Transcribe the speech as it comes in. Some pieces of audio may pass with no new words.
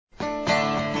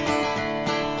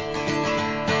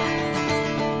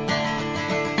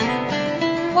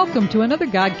Welcome to another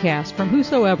Godcast from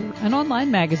Whosoever, an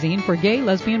online magazine for gay,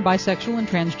 lesbian, bisexual, and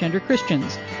transgender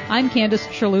Christians. I'm Candace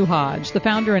Shalou Hodge, the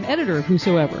founder and editor of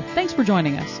Whosoever. Thanks for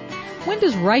joining us. When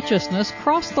does righteousness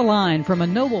cross the line from a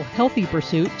noble, healthy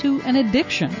pursuit to an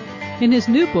addiction? In his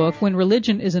new book, When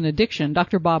Religion is an Addiction,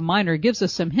 Dr. Bob Miner gives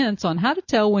us some hints on how to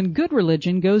tell when good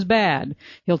religion goes bad.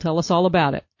 He'll tell us all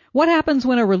about it. What happens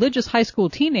when a religious high school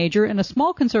teenager in a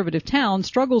small conservative town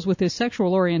struggles with his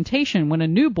sexual orientation when a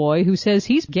new boy who says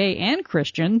he's gay and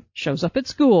Christian shows up at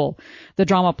school? The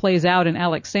drama plays out in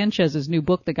Alex Sanchez's new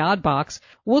book, The God Box.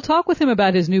 We'll talk with him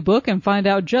about his new book and find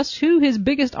out just who his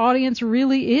biggest audience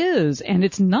really is, and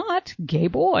it's not gay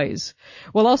boys.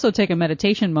 We'll also take a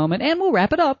meditation moment, and we'll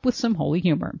wrap it up with some holy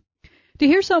humor. To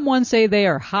hear someone say they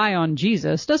are high on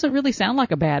Jesus doesn't really sound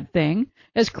like a bad thing.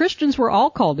 As Christians, we're all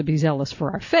called to be zealous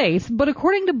for our faith, but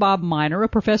according to Bob Miner, a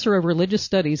professor of religious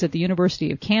studies at the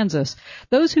University of Kansas,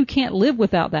 those who can't live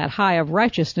without that high of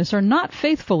righteousness are not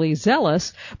faithfully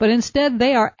zealous, but instead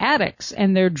they are addicts,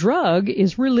 and their drug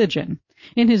is religion.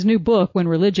 In his new book, When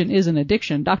Religion is an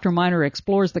Addiction, Dr. Miner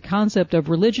explores the concept of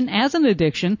religion as an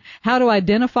addiction, how to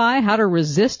identify, how to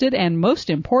resist it, and most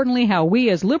importantly, how we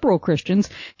as liberal Christians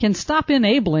can stop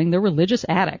enabling the religious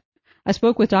addict. I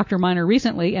spoke with Dr. Miner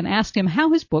recently and asked him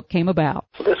how his book came about.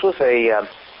 So this was a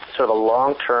sort of a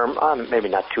long-term, maybe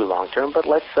not too long-term, but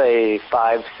let's say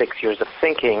 5-6 years of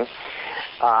thinking,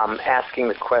 asking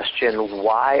the question,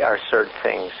 why are certain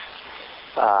things,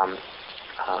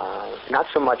 not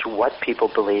so much what people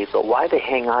believe, but why they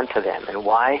hang on to them, and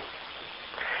why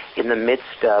in the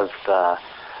midst of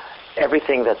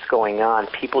everything that's going on,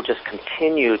 people just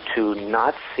continue to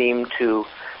not seem to.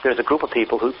 There's a group of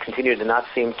people who continue to not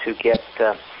seem to get,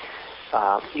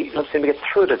 don't seem to get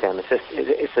through to them.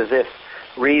 It's as if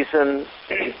reason,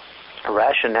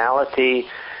 rationality,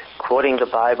 quoting the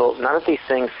Bible, none of these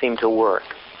things seem to work.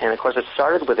 And of course, it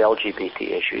started with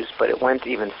LGBT issues, but it went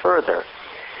even further.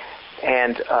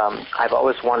 And I've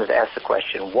always wanted to ask the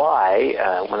question,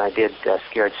 why? When I did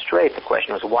Scared Straight, the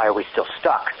question was, why are we still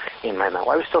stuck in my mind?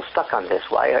 Why are we still stuck on this?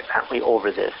 Why aren't we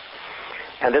over this?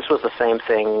 And this was the same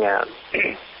thing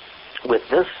with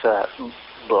this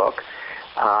book.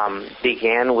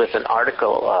 Began with an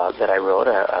article that I wrote,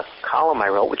 a column I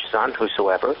wrote, which is on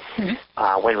Whosoever,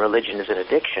 When Religion is an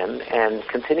Addiction, and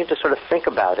continued to sort of think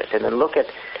about it, and then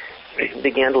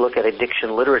began to look at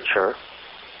addiction literature,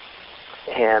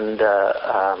 and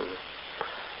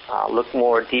look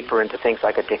more deeper into things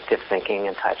like addictive thinking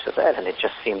and types of that, and it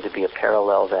just seemed to be a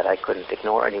parallel that I couldn't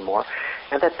ignore anymore,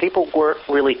 and that people weren't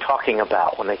really talking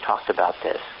about when they talked about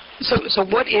this. So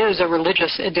what is a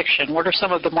religious addiction? What are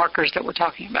some of the markers that we're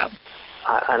talking about?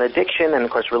 An addiction, and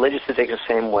of course religious addiction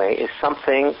the same way, is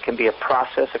something, can be a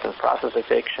process, it can be a process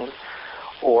addiction,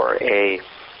 or a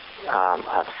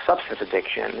substance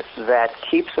addiction that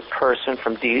keeps a person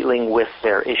from dealing with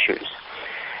their issues.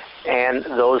 And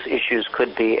those issues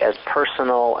could be as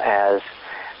personal as,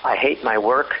 I hate my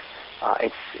work,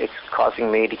 it's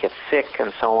causing me to get sick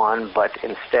and so on, but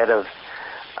instead of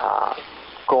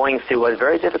going through a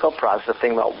very difficult process of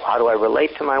thinking about how do I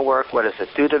relate to my work, what does it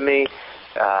do to me,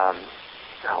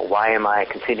 why am I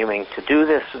continuing to do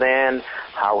this then,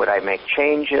 how would I make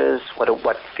changes,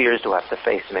 what fears do I have to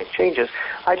face to make changes,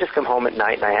 I just come home at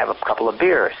night and I have a couple of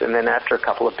beers, and then after a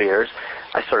couple of beers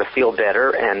I sort of feel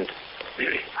better and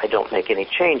I don't make any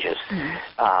changes.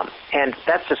 And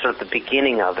that's just sort of the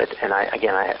beginning of it, and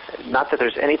not that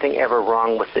there's anything ever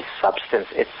wrong with the substance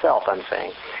itself, I'm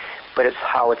saying, but it's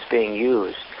how it's being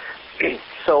used.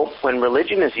 So when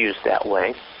religion is used that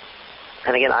way,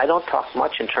 and again, I don't talk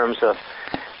much in terms of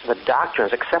the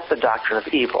doctrines, except the doctrine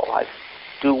of evil. I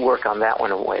do work on that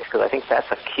one in ways, because I think that's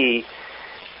a key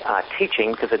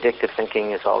teaching, because addictive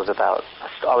thinking is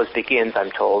always begins,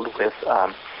 I'm told, with,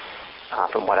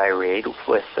 from what I read,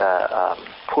 with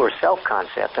poor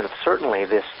self-concept, and certainly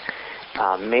this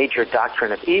major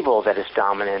doctrine of evil that is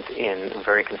dominant in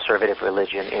very conservative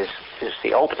religion is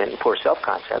the ultimate in poor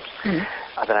self-concepts,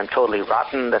 that I'm totally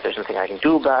rotten, that there's nothing I can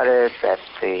do about it, that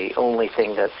the only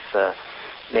thing that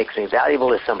makes me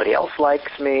valuable is somebody else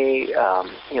likes me.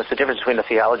 It's the difference between a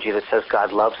theology that says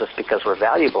God loves us because we're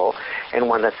valuable and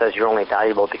one that says you're only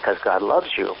valuable because God loves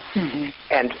you.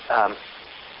 And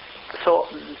so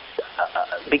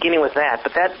beginning with that,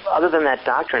 but that, other than that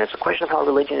doctrine, it's a question of how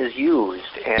religion is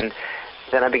used. And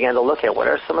then I began to look at what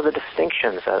are some of the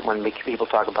distinctions when people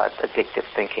talk about addictive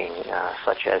thinking,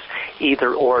 such as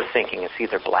either-or thinking. It's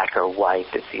either black or white.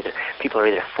 People are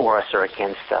either for us or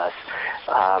against us.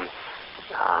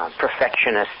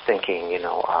 Perfectionist thinking,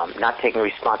 not taking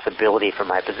responsibility for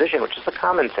my position, which is a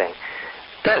common thing.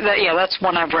 That's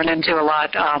one I've run into a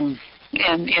lot.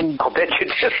 I'll bet you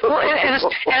do. Well, and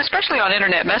especially on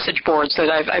internet message boards that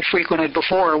I've frequented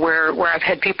before, where I've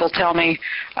had people tell me,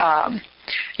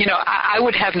 I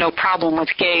would have no problem with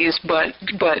gays, but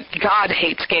God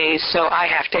hates gays, so I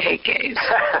have to hate gays.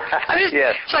 I mean,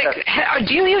 yes. It's like,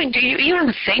 do you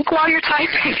even think while you're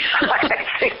typing? I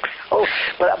think so,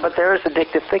 but there is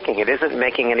addictive thinking. It isn't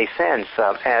making any sense.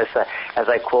 As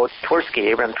I quote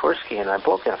Abraham Tversky in my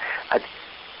book,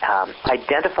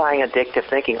 identifying addictive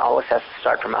thinking always has to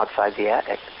start from outside the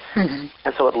addict. Mm-hmm.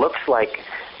 And so it looks like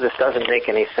this doesn't make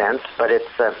any sense, but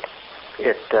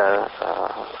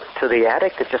to the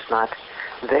addict, it's just not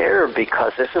there,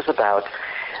 because this is about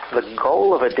the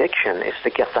goal of addiction is to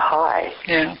get the high.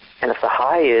 Yeah. And if the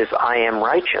high is I am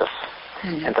righteous,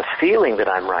 mm-hmm. and the feeling that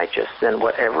I'm righteous, then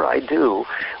whatever I do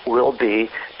will be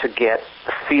to get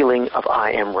the feeling of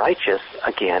I am righteous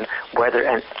again,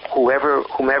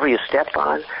 whomever you step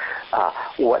on,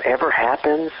 whatever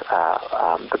happens,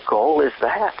 the goal is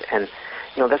that. And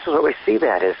this is what we see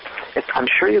that is. I'm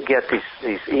sure you get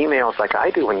these emails like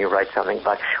I do when you write something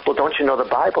about, well, don't you know the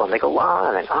Bible? And they go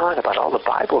on and on about all the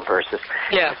Bible verses.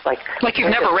 Yeah, like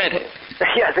you've never read it.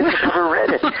 Yeah, they've never read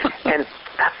it. And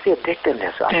that's the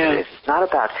addictiveness of it. It's not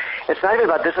even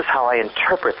about this is how I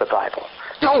interpret the Bible.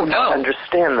 Oh, no.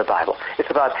 Understand the Bible. It's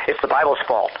the Bible's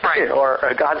fault, right, or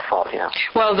God's fault,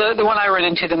 Well, the one I run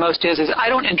into the most is I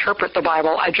don't interpret the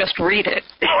Bible, I just read it.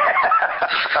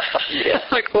 Yeah.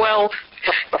 Like, well,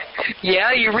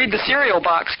 yeah, you read the cereal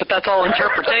box, but that's all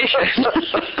interpretation.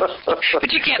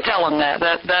 But you can't tell them that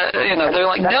they're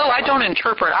like, no, I don't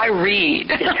interpret, I read.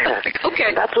 Yeah. Like,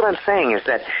 okay. That's what I'm saying is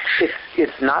that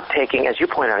it's not taking, as you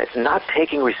point out, it's not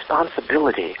taking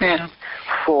responsibility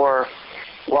for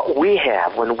what we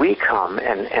have when we come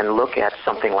and look at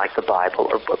something like the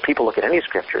Bible, or people look at any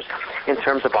scriptures, in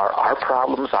terms of our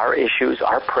problems, our issues,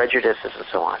 our prejudices, and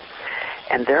so on.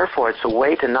 And therefore, it's a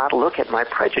way to not look at my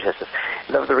prejudices.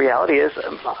 The reality is,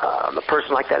 a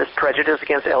person like that is prejudiced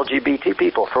against LGBT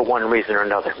people for one reason or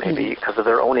another. Maybe because of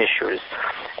their own issues.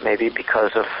 Maybe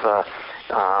because of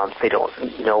they don't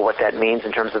know what that means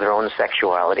in terms of their own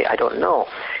sexuality. I don't know.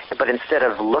 But instead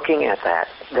of looking at that,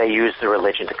 they use the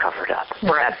religion to cover it up.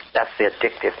 Right. That's the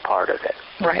addictive part of it.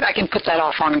 Right. I can put that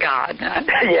off on God.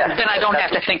 Yes. Then I don't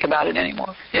have to think about it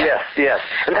anymore. Yeah. Yes.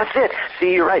 And that's it.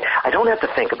 See, you're right. I don't have to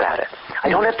think about it. I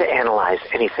don't have to analyze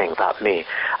anything about me.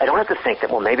 I don't have to think that,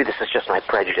 well, maybe this is just my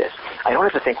prejudice. I don't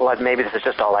have to think, well, maybe this is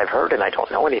just all I've heard and I don't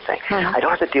know anything. Mm-hmm. I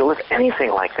don't have to deal with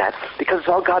anything like that because it's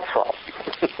all God's fault.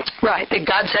 Right.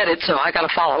 God said it, so I got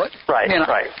to follow it. Right.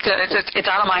 Right. It's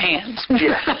out of my hands.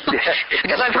 Yeah.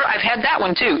 Because I've had that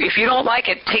one too. If you don't like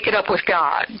it, take it up with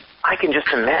God. I can just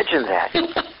imagine that.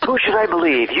 Who should I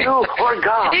believe, you or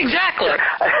God? Exactly.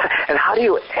 And how do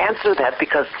you answer that?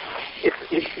 Because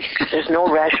there's no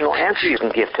rational answer you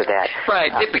can give to that. Right.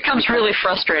 It becomes really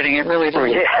frustrating. It really does.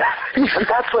 Yeah. And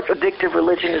that's what addictive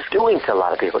religion is doing to a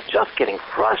lot of people. It's just getting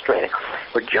frustrated.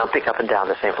 We're jumping up and down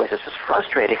the same place. It's just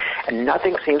frustrating, and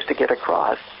nothing seems to get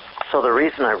across. So the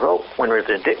reason I wrote When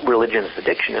Religion's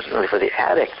Addiction isn't really for the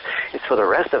addicts, it's for the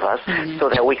rest of us, so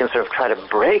that we can sort of try to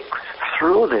break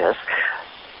through this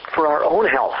for our own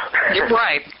health.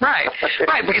 Right,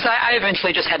 because I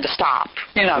eventually just had to stop.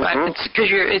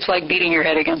 It's like beating your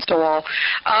head against a wall.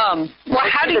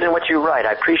 How do you... in what you write.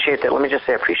 I appreciate that. Let me just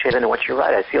say I appreciate it in what you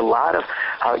write. I see a lot of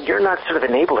how you're not sort of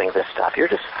enabling this stuff. You're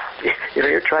just,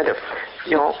 you're trying to,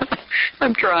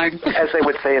 I'm trying. As they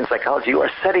would say in psychology, you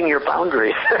are setting your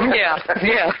boundaries. Yeah.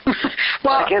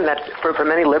 Well, again, that for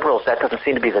many liberals, that doesn't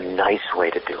seem to be the nice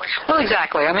way to do it. Well,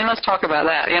 exactly. I mean, let's talk about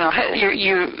that.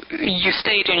 You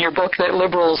state in your book that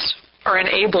liberals are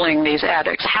enabling these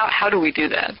addicts. How do we do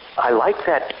that? I like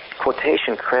that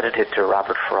quotation credited to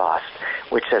Robert Frost,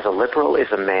 which says, a liberal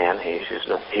is a man, he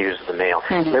uses the male,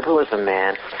 liberal is a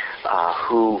man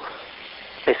who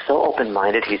is so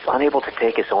open-minded he's unable to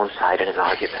take his own side in an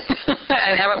argument.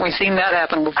 And haven't we seen that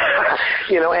happen before?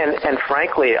 And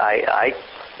frankly,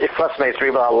 it frustrates me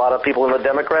about a lot of people in the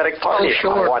Democratic Party. Oh,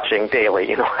 sure. I'm watching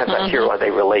daily, and I hear how they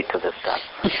relate to this stuff.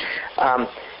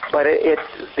 But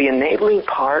the enabling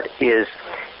part is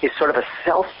sort of a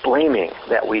self-blaming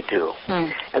that we do.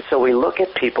 And so we look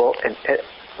at people, and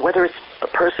whether it's a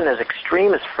person as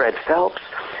extreme as Fred Phelps,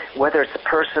 whether it's a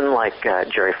person like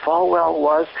Jerry Falwell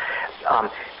was,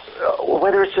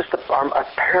 whether it's just our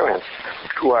parents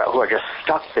who are just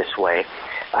stuck this way,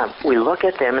 we look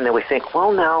at them and then we think,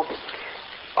 well, now,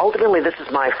 ultimately this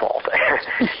is my fault.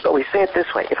 But we say it this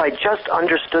way: if I just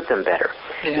understood them better,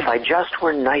 if I just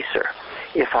were nicer,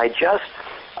 if I just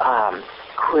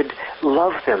could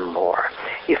love them more,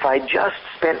 if I just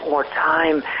spent more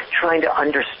time trying to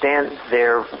understand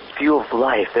their view of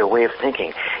life, their way of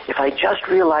thinking, if I just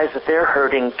realize that they're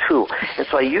hurting too. And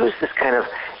so I use this kind of,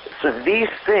 so these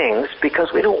things, because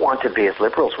we don't want to be, as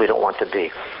liberals, we don't want to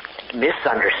be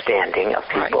misunderstanding of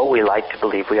people. Right. We like to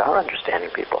believe we are understanding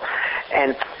people.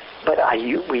 But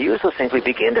we use those things. We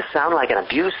begin to sound like an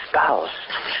abused spouse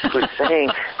who's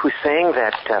saying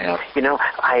that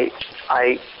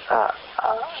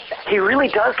he really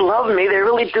does love me. They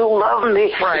really do love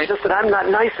me. Right. It's just that I'm not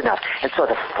nice enough. And so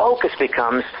the focus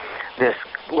becomes this,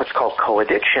 what's called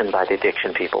co-addiction by the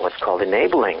addiction people. What's called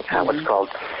enabling. What's called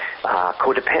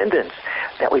codependence.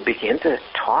 That we begin to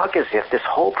talk as if this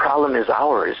whole problem is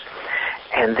ours,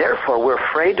 and therefore we're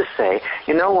afraid to say,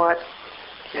 you know what?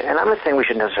 And I'm not saying we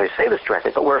should necessarily say this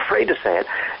directly, but we're afraid to say it.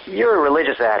 You're a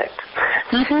religious addict,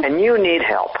 and you need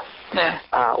help. Yeah.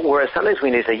 Whereas sometimes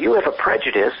we need to say, you have a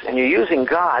prejudice, and you're using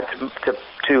God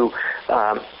to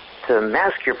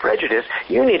mask your prejudice.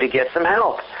 You need to get some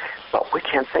help. But we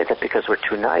can't say that because we're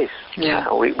too nice. Yeah.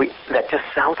 That just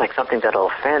sounds like something that'll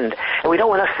offend, and we don't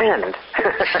want to offend.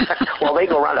 Well, they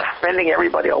go around offending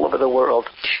everybody all over the world.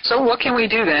 So what can we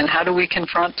do then? How do we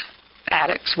confront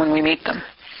addicts when we meet them?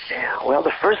 Yeah, well,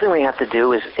 the first thing we have to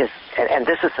do is and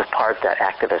this is the part that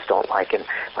activists don't like in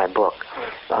my book.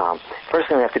 First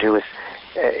thing we have to do is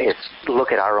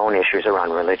look at our own issues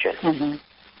around religion. Mm-hmm.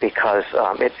 Because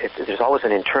there's always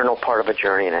an internal part of a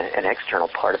journey and an external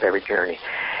part of every journey.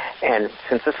 And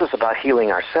since this is about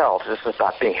healing ourselves, this is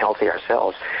about being healthy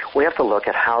ourselves, we have to look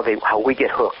at how we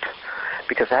get hooked,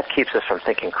 because that keeps us from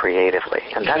thinking creatively.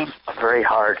 And that's a very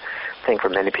hard thing for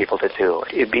many people to do.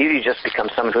 It'd be easy to just become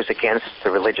someone who's against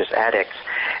the religious addicts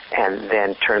and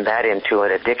then turn that into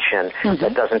an addiction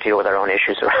that doesn't deal with our own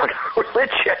issues around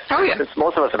religion. Oh, yeah. Since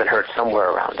most of us have been hurt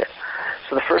somewhere around it.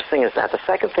 So the first thing is that. The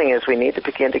second thing is we need to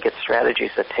begin to get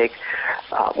strategies that take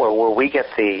where we get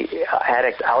the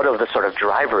addict out of the sort of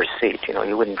driver's seat. You know,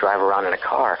 you wouldn't drive around in a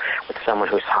car with someone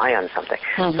who's high on something.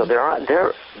 Mm-hmm. So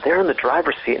they're in the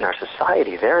driver's seat in our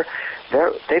society.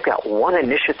 They've got one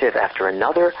initiative after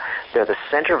another. They're the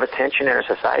center of attention in our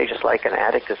society, just like an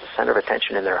addict is the center of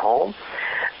attention in their home.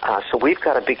 So we've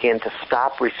got to begin to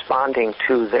stop responding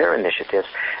to their initiatives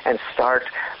and start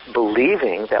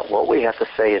believing that what we have to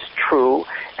say is true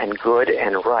and good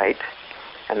and right.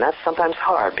 And that's sometimes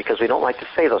hard because we don't like to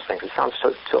say those things. It sounds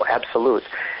so absolute.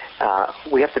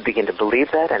 We have to begin to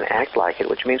believe that and act like it,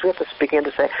 which means we have to begin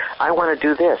to say, I want to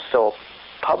do this. So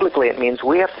publicly it means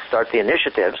we have to start the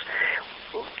initiatives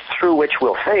through which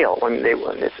we'll fail.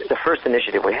 It's the first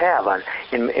initiative we have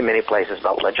in many places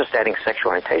about just adding sexual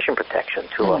orientation protection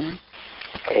to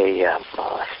a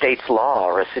state's law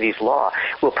or a city's law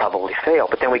will probably fail.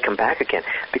 But then we come back again,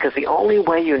 because the only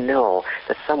way you know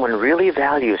that someone really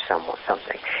values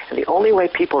something, and the only way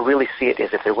people really see it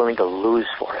is if they're willing to lose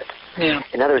for it. Yeah.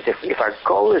 In other words, if our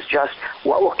goal is just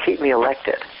what will keep me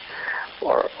elected,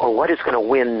 or what is going to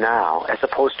win now, as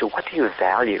opposed to what do you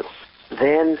value,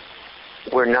 then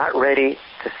we're not ready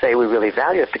to say we really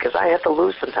value it, because I have to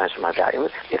lose sometimes for my value.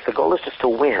 If the goal is just to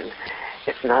win,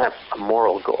 it's not a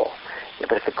moral goal.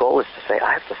 But if the goal is to say,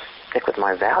 I have to stick with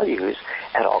my values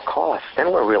at all costs,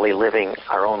 then we're really living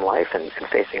our own life and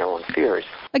facing our own fears.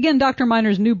 Again, Dr.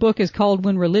 Miner's new book is called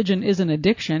When Religion is an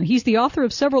Addiction. He's the author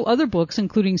of several other books,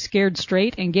 including Scared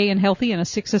Straight and Gay and Healthy in a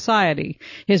Sick Society.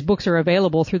 His books are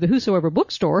available through the Whosoever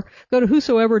bookstore. Go to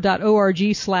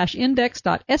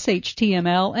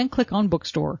whosoever.org/index.shtml and click on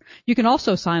bookstore. You can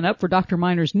also sign up for Dr.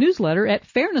 Miner's newsletter at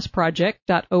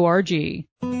fairnessproject.org.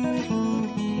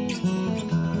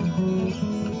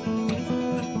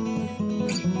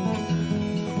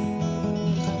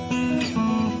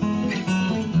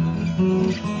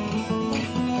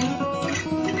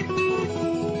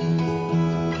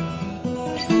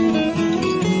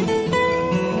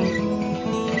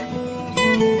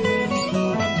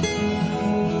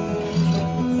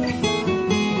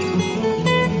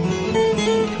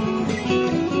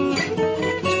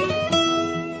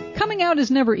 Is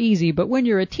never easy, but when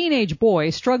you're a teenage boy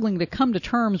struggling to come to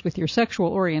terms with your sexual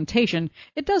orientation,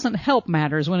 it doesn't help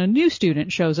matters when a new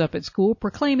student shows up at school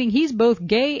proclaiming he's both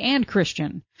gay and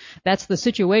Christian. That's the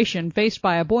situation faced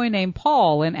by a boy named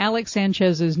Paul in Alex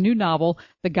Sanchez's new novel,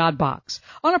 The God Box.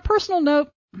 On a personal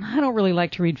note, I don't really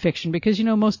like to read fiction because,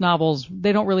 most novels,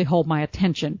 they don't really hold my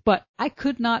attention. But I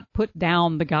could not put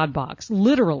down The God Box,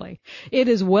 literally. It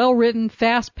is well-written,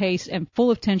 fast-paced, and full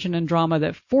of tension and drama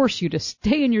that force you to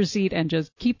stay in your seat and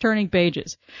just keep turning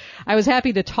pages. I was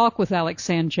happy to talk with Alex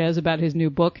Sanchez about his new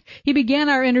book. He began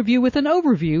our interview with an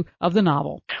overview of the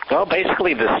novel. Well,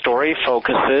 basically the story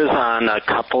focuses on a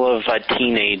couple of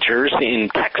teenagers in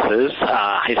Texas,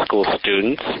 high school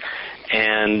students.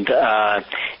 And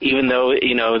even though,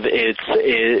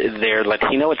 they're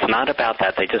Latino, it's not about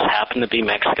that. They just happen to be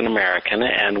Mexican American.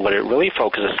 And what it really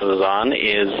focuses on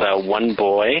is one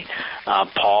boy,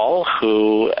 Paul,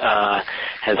 who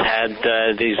has had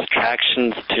these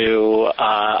attractions to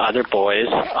other boys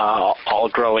all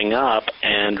growing up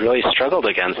and really struggled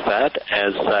against that,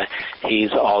 as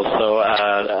he's also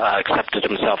accepted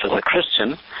himself as a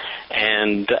Christian,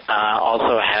 and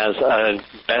also has a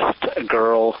best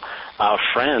girl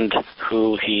friend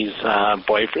who he's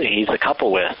a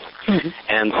couple with. Mm-hmm.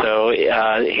 And so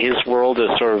his world is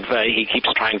sort of, he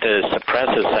keeps trying to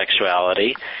suppress his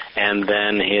sexuality, and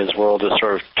then his world is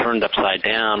sort of turned upside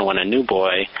down when a new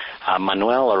boy,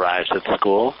 Manuel, arrives at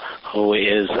school, who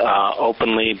is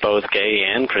openly both gay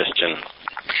and Christian.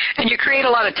 And you create a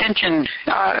lot of tension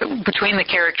between the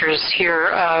characters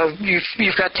here.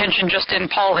 You've got tension just in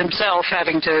Paul himself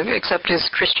having to accept his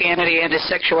Christianity and his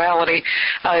sexuality,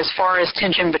 as far as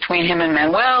tension between him and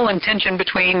Manuel, and tension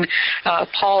between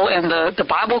Paul and the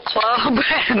Bible Club,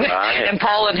 and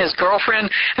Paul and his girlfriend.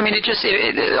 I mean,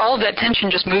 all of that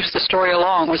tension just moves the story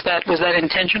along. Was that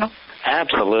intentional?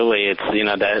 Absolutely. It's,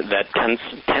 that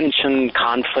tension,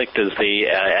 conflict is the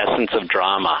essence of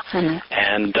drama. Mm-hmm.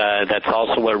 And that's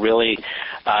also what really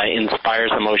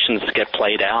inspires emotions to get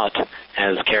played out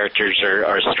as characters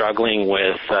are struggling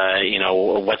with,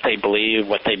 what they believe,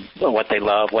 what they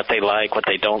love, what they like, what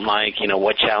they don't like,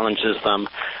 what challenges them.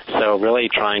 So really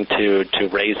trying to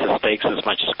raise the stakes as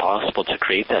much as possible to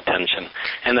create that tension.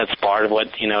 And that's part of what,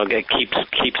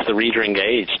 keeps the reader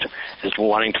engaged, is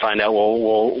wanting to find out,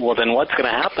 well, then what's going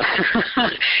to happen?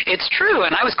 It's true,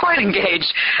 and I was quite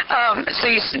engaged. So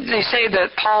you say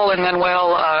that Paul and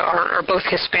Manuel are both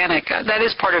Hispanic. That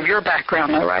is part of your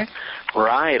background, though, right?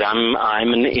 Right.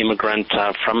 I'm an immigrant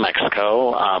from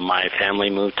Mexico. My family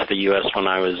moved to the U.S. when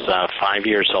I was 5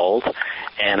 years old,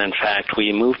 and in fact,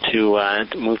 we moved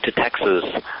to Texas,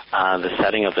 the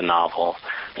setting of the novel.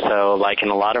 So, like in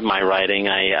a lot of my writing,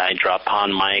 I draw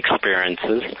upon my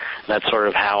experiences. That's sort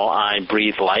of how I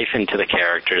breathe life into the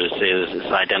characters, is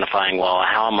identifying, well,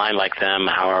 how am I like them?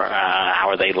 How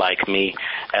are they like me?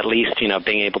 At least,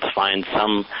 being able to find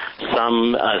some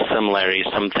similarities,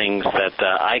 some things that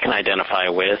I can identify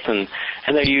with, and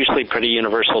they're usually pretty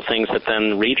universal things that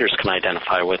then readers can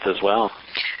identify with as well.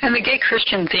 And the gay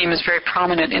Christian theme is very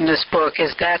prominent in this book.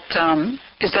 Is that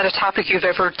a topic you've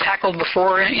ever tackled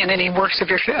before in any works of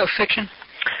fiction?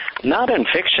 Not in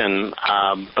fiction,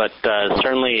 but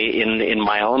certainly in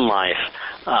my own life.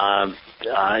 As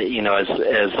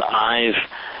I've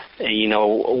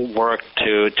worked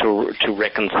to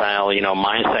reconcile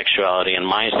my sexuality and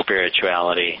my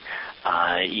spirituality,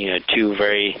 two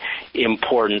very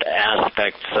important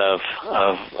aspects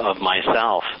of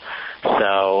myself.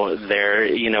 So there,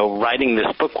 writing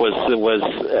this book was a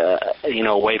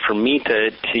way for me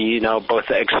to both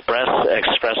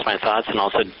express my thoughts and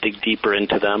also dig deeper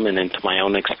into them and into my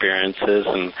own experiences,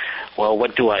 and, well,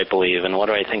 what do I believe and what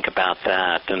do I think about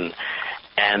that, and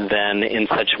then in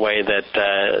such a way that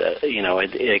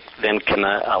it then can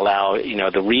allow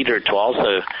the reader to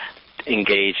also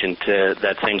engage into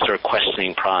that same sort of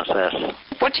questioning process.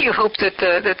 What do you hope that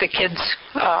the kids,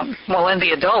 and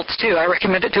the adults too, I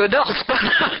recommend it to adults, but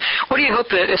what do you hope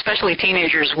that especially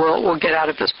teenagers will get out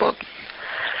of this book?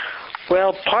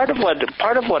 Well, part of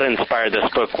what inspired this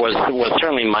book was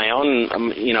certainly my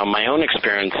own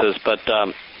experiences, but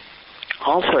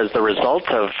also as the result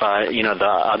of the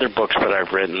other books that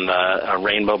I've written,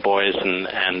 Rainbow Boys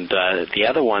and the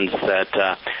other ones,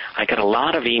 that I get a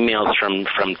lot of emails from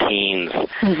teens,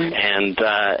 mm-hmm. and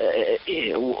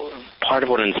part of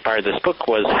what inspired this book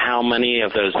was how many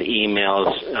of those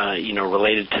emails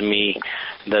related to me,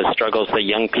 the struggles that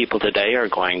young people today are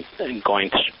going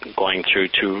through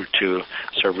to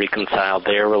sort of reconcile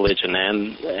their religion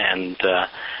and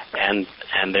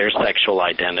their sexual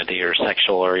identity or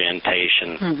sexual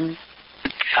orientation. Mm-hmm.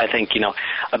 I think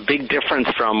a big difference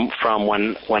from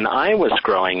when I was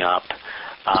growing up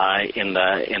in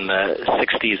the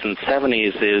 60s and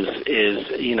 70s is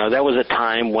that was a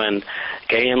time when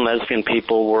gay and lesbian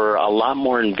people were a lot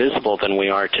more invisible than we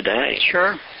are today.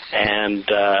 Sure. And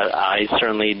I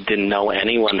certainly didn't know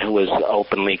anyone who was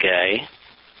openly gay.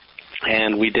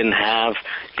 And we didn't have,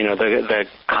 the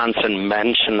constant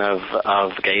mention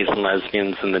of gays and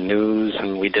lesbians in the news,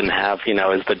 and we didn't have,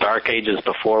 as the dark ages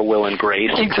before Will and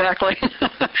Grace. Exactly.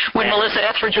 When Melissa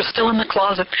Etheridge was still in the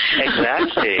closet.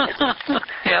 Exactly.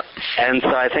 Yep. And so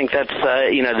I think that's,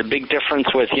 the big difference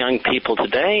with young people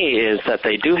today is that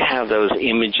they do have those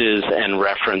images and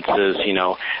references,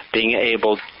 being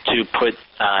able to put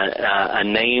a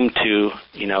name to,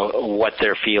 what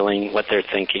they're feeling, what they're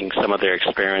thinking, some of their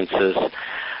experiences.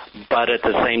 But at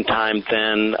the same time,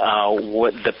 then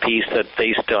what the piece that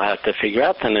they still have to figure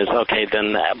out then is, okay,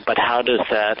 then, but how does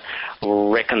that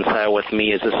reconcile with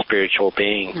me as a spiritual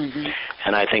being? Mm-hmm.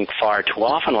 And I think far too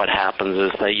often what happens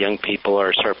is that young people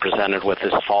are sort of presented with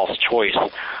this false choice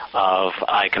of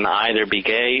I can either be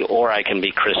gay or I can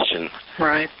be Christian.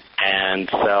 Right. And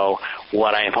so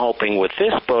what I'm hoping with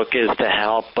this book is to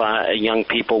help young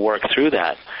people work through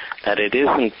that it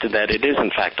is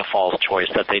in fact a false choice,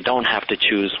 that they don't have to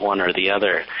choose one or the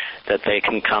other, that they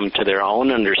can come to their own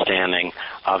understanding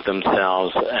of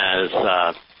themselves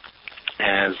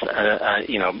as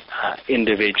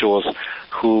individuals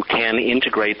who can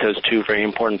integrate those two very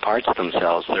important parts of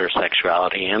themselves, their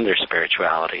sexuality and their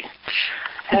spirituality.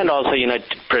 And also,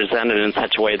 present it in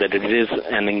such a way that it is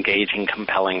an engaging,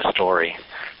 compelling story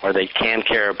where they can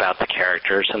care about the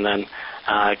characters and then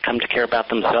come to care about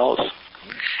themselves.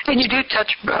 And you do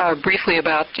touch briefly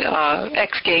about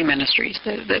ex-gay ministries,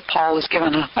 that Paul is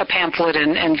given a pamphlet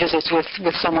and visits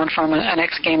with someone from an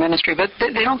ex-gay ministry, but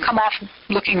they don't come off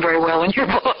looking very well in your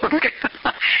book.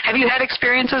 Have you had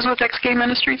experiences with ex-gay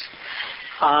ministries?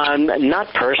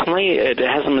 Not personally. It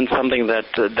hasn't been something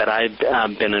that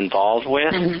I've been involved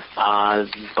with. Mm-hmm.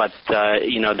 But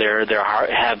there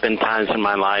have been times in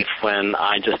my life when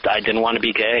I didn't want to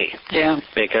be gay. Yeah.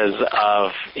 Because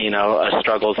of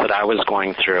struggles that I was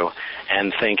going through,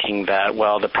 and thinking that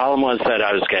the problem was that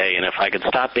I was gay, and if I could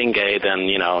stop being gay, then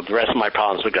the rest of my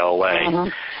problems would go away. Mm-hmm.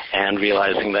 And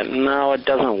realizing that no, it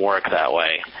doesn't work that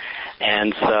way.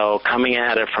 And so coming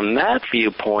at it from that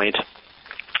viewpoint,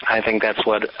 I think that's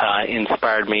what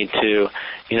inspired me to,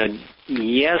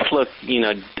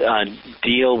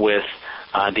 deal with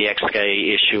the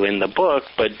ex-gay issue in the book,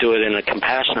 but do it in a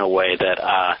compassionate way that,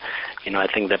 I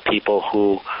think that people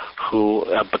who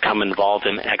become involved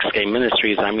in ex-gay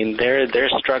ministries, they're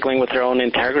struggling with their own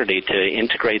integrity to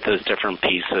integrate those different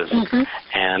pieces. Mm-hmm.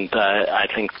 And I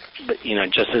think,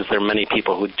 just as there are many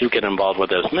people who do get involved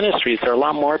with those ministries, there are a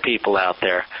lot more people out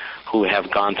there who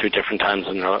have gone through different times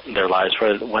in their lives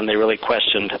when they really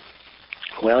questioned,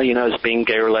 is being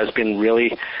gay or lesbian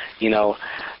really,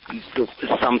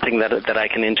 something that I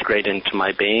can integrate into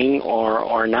my being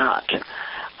or not?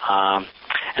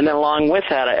 And then along with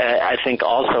that, I think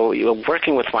also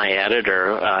working with my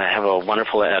editor, I have a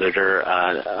wonderful editor,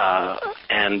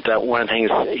 and one of the things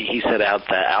he said at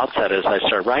the outset as I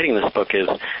started writing this book is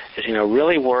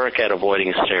really work at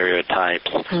avoiding stereotypes.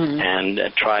 Mm-hmm.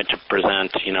 And try to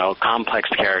present, complex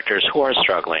characters who are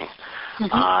struggling.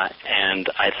 Mm-hmm. And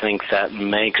I think that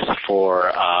makes for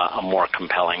a more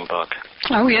compelling book.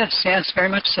 Oh, yes, very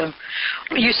much so.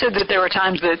 You said that there were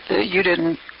times that you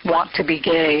didn't want to be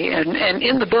gay, and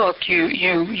in the book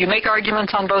you make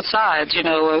arguments on both sides,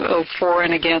 of for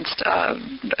and against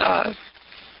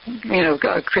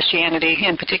Christianity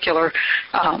in particular,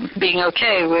 being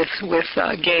okay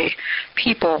with gay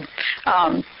people.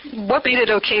 What made it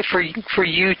okay for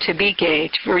you to be gay,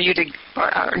 for you to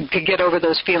get over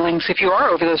those feelings, if you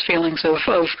are over those feelings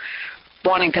of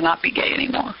wanting to not be gay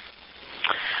anymore?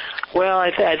 Well,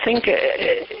 I think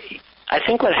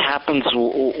what happens,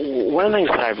 one of the things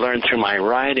that I've learned through my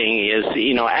writing is,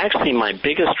 actually my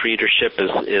biggest readership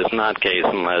is not gays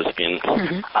and lesbians.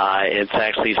 Mm-hmm. It's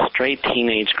actually straight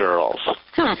teenage girls.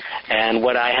 Hmm. And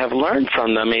what I have learned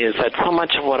from them is that so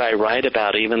much of what I write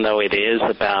about, even though it is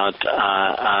about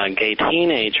gay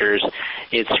teenagers,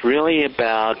 it's really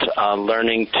about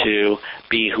learning to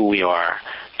be who we are,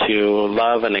 to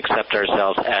love and accept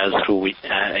ourselves as who we,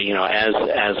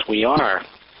 as we are.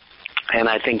 And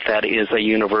I think that is a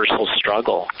universal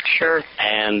struggle. Sure.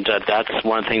 And that's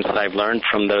one of the things that I've learned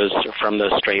from those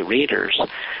straight readers.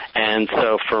 And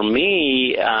so for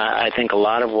me, I think a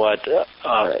lot of what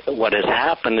has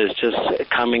happened is just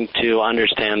coming to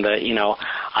understand that,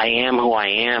 I am who I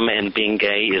am, and being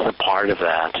gay is a part of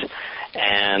that.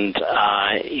 And,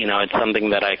 it's something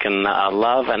that I can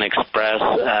love and express,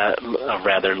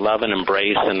 love and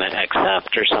embrace and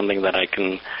accept, or something that I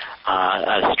can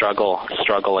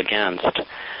struggle against.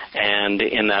 And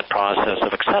in that process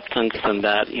of acceptance, and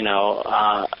that,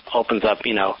 opens up,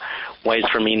 ways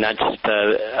for me not just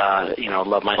to,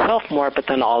 love myself more, but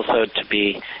then also to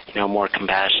be, more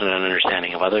compassionate and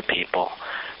understanding of other people.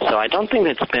 So I don't think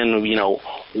it's been,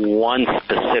 one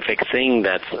specific thing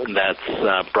that's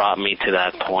brought me to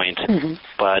that point,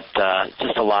 but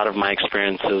just a lot of my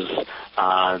experiences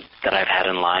that I've had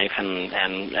in life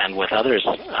and with others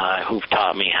who've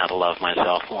taught me how to love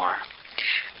myself more.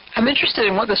 I'm interested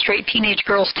in what the straight teenage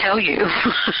girls tell you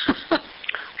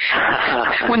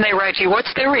when they write you.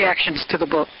 What's their reactions to the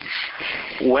book?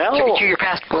 Well, to your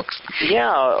past books.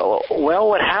 Yeah. Well,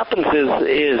 what happens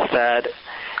is that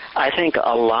I think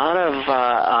a lot of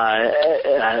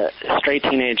straight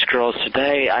teenage girls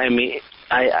today, I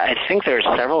think there's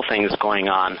several things going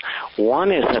on.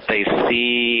 One is that they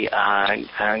see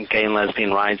gay and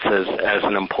lesbian rights as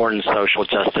an important social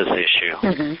justice issue.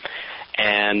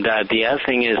 And the other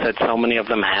thing is that so many of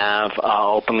them have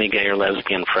openly gay or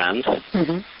lesbian friends,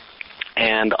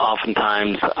 and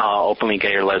oftentimes openly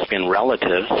gay or lesbian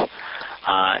relatives,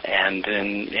 and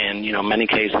in many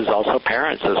cases also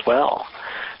parents as well.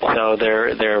 So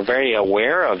they're very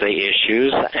aware of the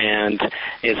issues, and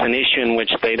it's an issue in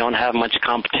which they don't have much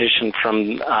competition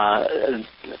from a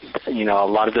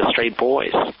lot of the straight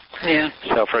boys. Yeah.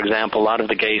 So, for example, a lot of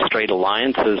the gay-straight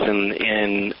alliances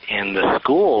in the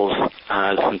schools,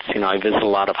 since I visit a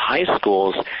lot of high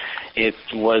schools, it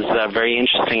was very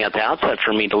interesting at the outset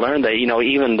for me to learn that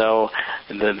even though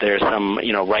there's some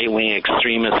right-wing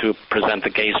extremists who present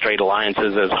the gay-straight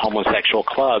alliances as homosexual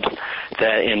clubs,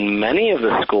 that in many of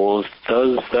the schools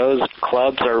those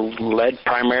clubs are led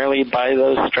primarily by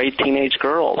those straight teenage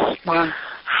girls. Wow.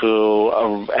 Who,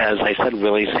 as I said,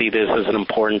 really see this as an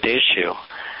important issue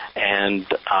and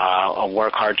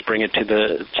work hard to bring it to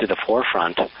the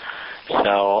forefront.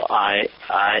 So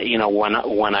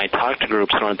when I talk to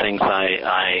groups, one of the things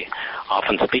I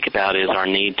often speak about is our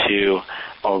need to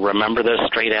remember those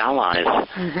straight allies,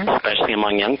 especially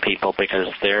among young people, because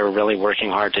they're really working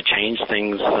hard to change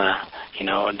things,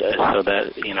 so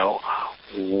that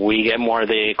we get more of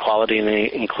the equality and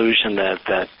the inclusion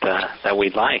that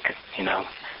we'd like.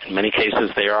 In many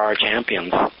cases, they are our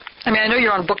champions. I know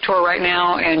you're on book tour right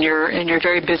now, and you're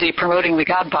very busy promoting the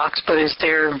God Box. But is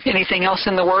there anything else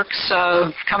in the works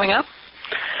coming up?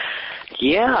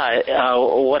 Yeah,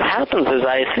 what happens is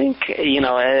I think,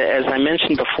 as I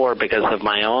mentioned before, because of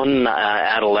my own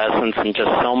adolescence and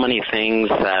just so many things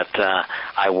that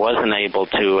I wasn't able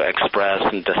to express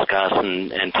and discuss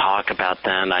and talk about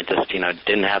then, I just,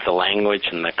 didn't have the language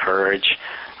and the courage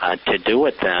to do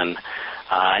it then.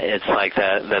 It's like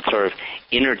that sort of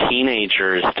inner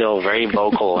teenager is still very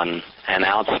vocal and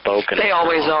outspoken. They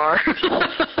always are.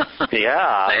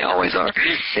 Yeah. They always are.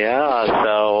 Yeah,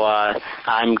 so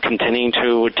I'm continuing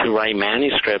to write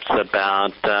manuscripts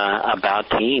about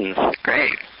teens.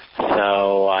 Great.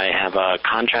 So I have a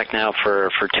contract now for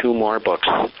 2 more books.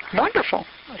 Wonderful.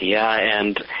 Yeah,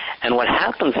 and what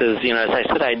happens is, as I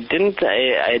said, I didn't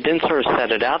sort of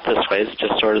set it out this way. It's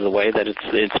just sort of the way that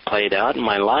it's played out in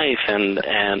my life, and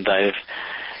I've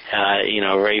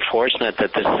very fortunate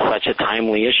that this is such a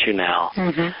timely issue now.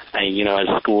 As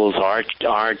schools are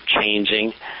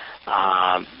changing,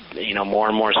 more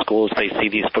and more schools, they see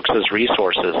these books as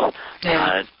resources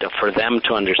for them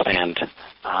to understand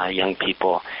young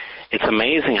people. It's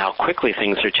amazing how quickly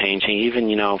things are changing, even,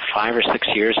 5 or 6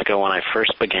 years ago when I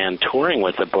first began touring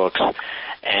with the books.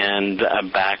 And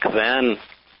back then,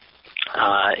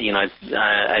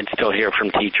 I'd still hear from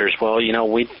teachers, well,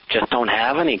 we just don't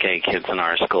have any gay kids in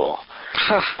our school.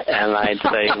 And I'd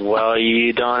say, well,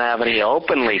 you don't have any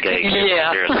openly gay kids in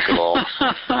your school.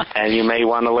 And you may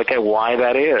want to look at why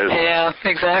that is. Yeah,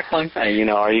 exactly. And,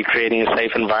 are you creating a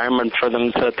safe environment for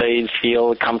them so that they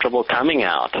feel comfortable coming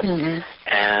out?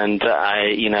 And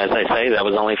as I say, that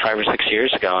was only 5 or 6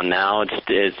 years ago, and now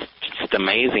it's just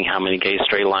amazing how many gay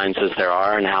straight alliances there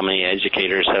are, and how many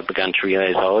educators have begun to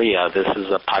realize, oh yeah, this is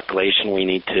a population we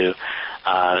need to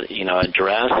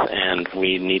address, and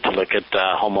we need to look at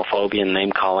homophobia and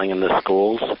name calling in the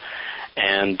schools.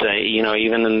 And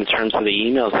even in terms of the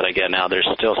emails that I get now, there's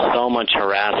still so much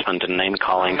harassment and name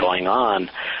calling going on,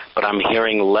 but I'm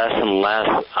hearing less and less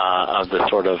of the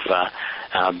sort of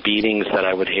beatings that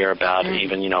I would hear about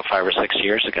even 5 or 6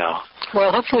 years ago.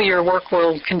 Well, hopefully your work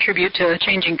will contribute to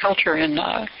changing culture in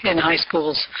high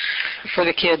schools for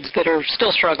the kids that are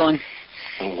still struggling.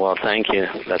 Well, thank you.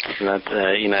 That's as you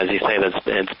say,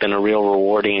 it's been a real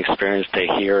rewarding experience to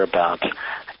hear about.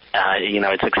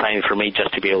 It's exciting for me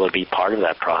just to be able to be part of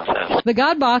that process. The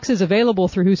God Box is available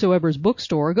through Whosoever's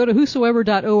bookstore. Go to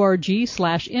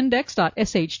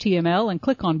whosoever.org/index.shtml and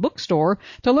click on Bookstore.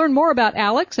 To learn more about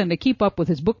Alex and to keep up with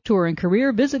his book tour and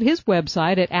career, visit his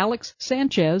website at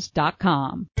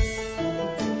alexsanchez.com.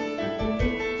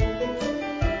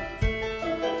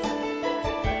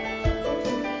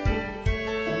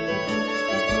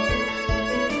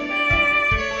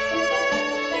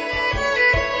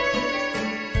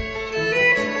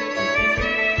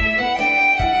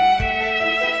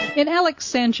 In Alex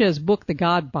Sanchez's book, The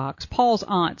God Box, Paul's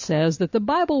aunt says that the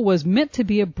Bible was meant to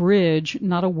be a bridge,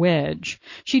 not a wedge.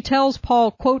 She tells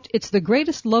Paul, quote, "It's the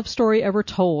greatest love story ever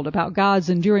told about God's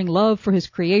enduring love for his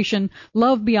creation,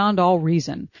 love beyond all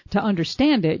reason. To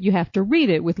understand it, you have to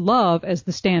read it with love as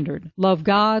the standard. Love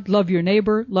God, love your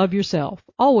neighbor, love yourself.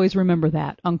 Always remember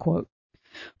that," unquote.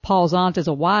 Paul's aunt is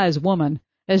a wise woman.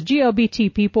 As GLBT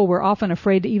people, we're often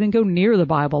afraid to even go near the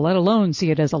Bible, let alone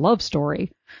see it as a love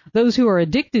story. Those who are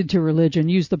addicted to religion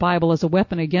use the Bible as a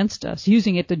weapon against us,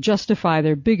 using it to justify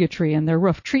their bigotry and their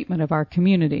rough treatment of our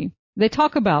community. They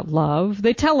talk about love.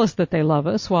 They tell us that they love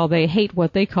us while they hate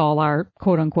what they call our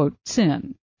quote-unquote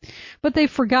sin. But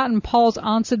they've forgotten Paul's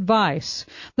aunt's advice.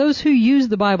 Those who use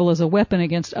the Bible as a weapon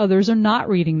against others are not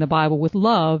reading the Bible with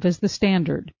love as the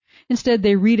standard. Instead,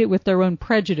 they read it with their own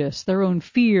prejudice, their own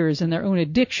fears, and their own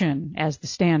addiction as the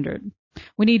standard.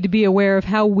 We need to be aware of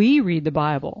how we read the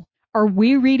Bible. Are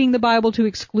we reading the Bible to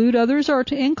exclude others or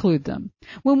to include them?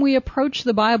 When we approach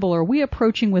the Bible, are we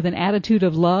approaching with an attitude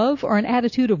of love or an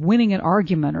attitude of winning an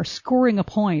argument or scoring a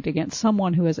point against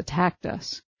someone who has attacked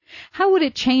us? How would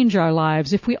it change our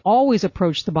lives if we always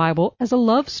approached the Bible as a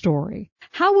love story?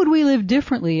 How would we live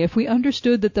differently if we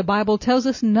understood that the Bible tells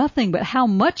us nothing but how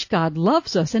much God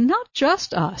loves us, and not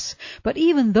just us, but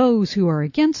even those who are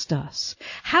against us?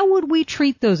 How would we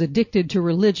treat those addicted to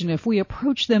religion if we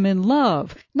approach them in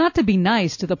love, not to be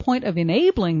nice to the point of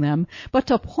enabling them, but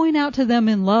to point out to them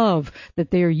in love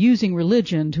that they are using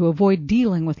religion to avoid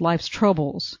dealing with life's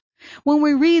troubles? When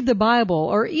we read the Bible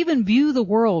or even view the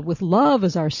world with love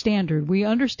as our standard, we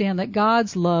understand that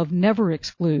God's love never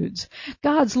excludes.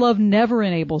 God's love never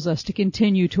enables us to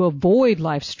continue to avoid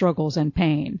life's struggles and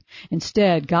pain.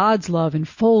 Instead, God's love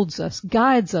enfolds us,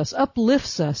 guides us,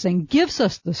 uplifts us, and gives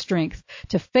us the strength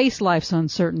to face life's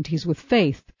uncertainties with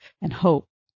faith and hope.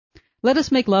 Let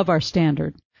us make love our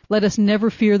standard. Let us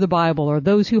never fear the Bible or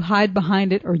those who hide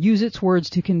behind it or use its words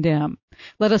to condemn.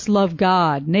 Let us love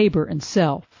God, neighbor, and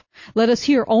self. Let us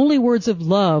hear only words of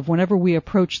love whenever we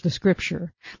approach the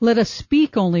Scripture. Let us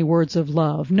speak only words of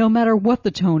love, no matter what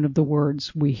the tone of the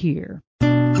words we hear.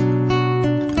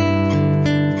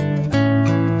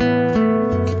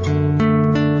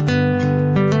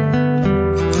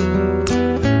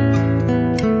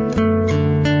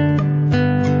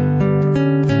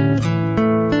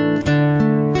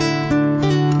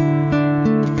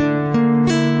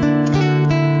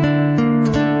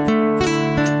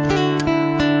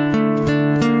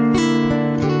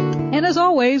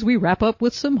 We wrap up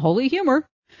with some holy humor.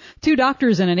 2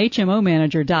 doctors and an HMO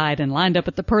manager died and lined up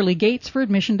at the pearly gates for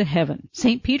admission to heaven.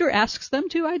 St. Peter asks them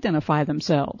to identify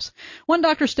themselves. One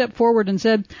doctor stepped forward and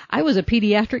said, "I was a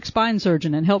pediatric spine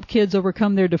surgeon and helped kids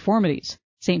overcome their deformities."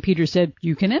 St. Peter said,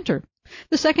 "You can enter."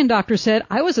 The second doctor said,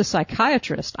 "I was a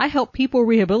psychiatrist. I help people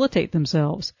rehabilitate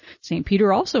themselves." St.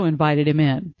 Peter also invited him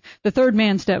in. The third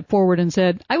man stepped forward and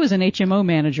said, "I was an HMO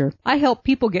manager. I help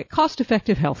people get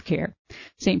cost-effective health care."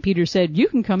 St. Peter said, "You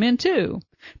can come in too."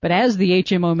 But as the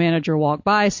HMO manager walked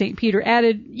by, St. Peter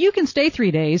added, "You can stay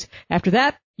 3 days. After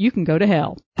that, you can go to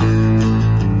hell."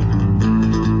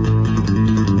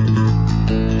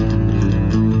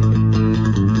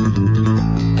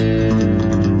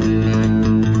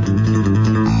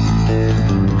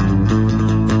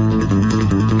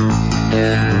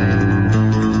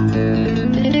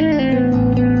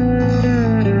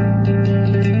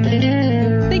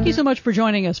 For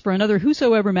joining us for another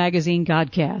Whosoever Magazine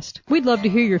Godcast. We'd love to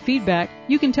hear your feedback.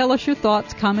 You can tell us your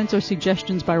thoughts, comments, or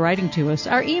suggestions by writing to us.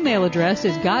 Our email address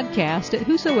is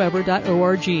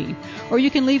godcast@whosoever.org, or you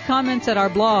can leave comments at our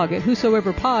blog at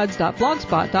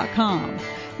whosoeverpods.blogspot.com.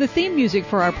 The theme music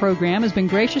for our program has been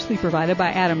graciously provided by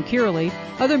Adam Curley.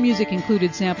 Other music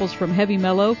included samples from Heavy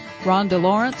Mellow, Ron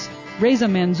DeLawrence, Reza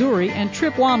Manzouri, and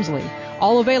Trip Wamsley,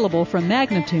 all available from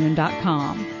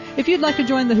magnatune.com. If you'd like to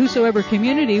join the Whosoever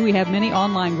community, we have many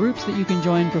online groups that you can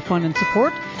join for fun and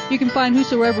support. You can find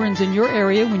Whosoeverans in your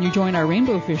area when you join our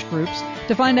Rainbow Fish groups.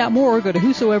 To find out more, go to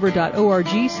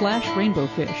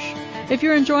whosoever.org/rainbowfish. If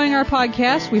you're enjoying our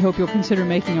podcast, we hope you'll consider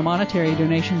making a monetary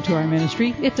donation to our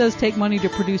ministry. It does take money to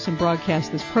produce and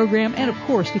broadcast this program, and of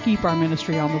course to keep our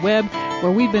ministry on the web,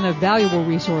 where we've been a valuable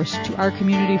resource to our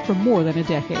community for more than a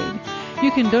decade.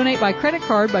 You can donate by credit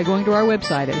card by going to our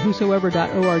website at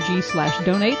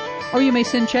whosoever.org/donate, or you may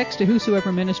send checks to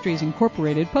Whosoever Ministries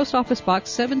Incorporated, Post Office Box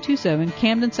 727,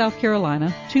 Camden, South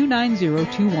Carolina,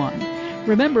 29021.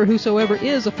 Remember, Whosoever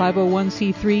is a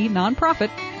 501c3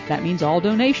 nonprofit. That means all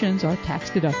donations are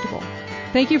tax deductible.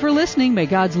 Thank you for listening. May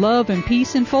God's love and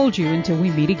peace enfold you until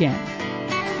we meet again.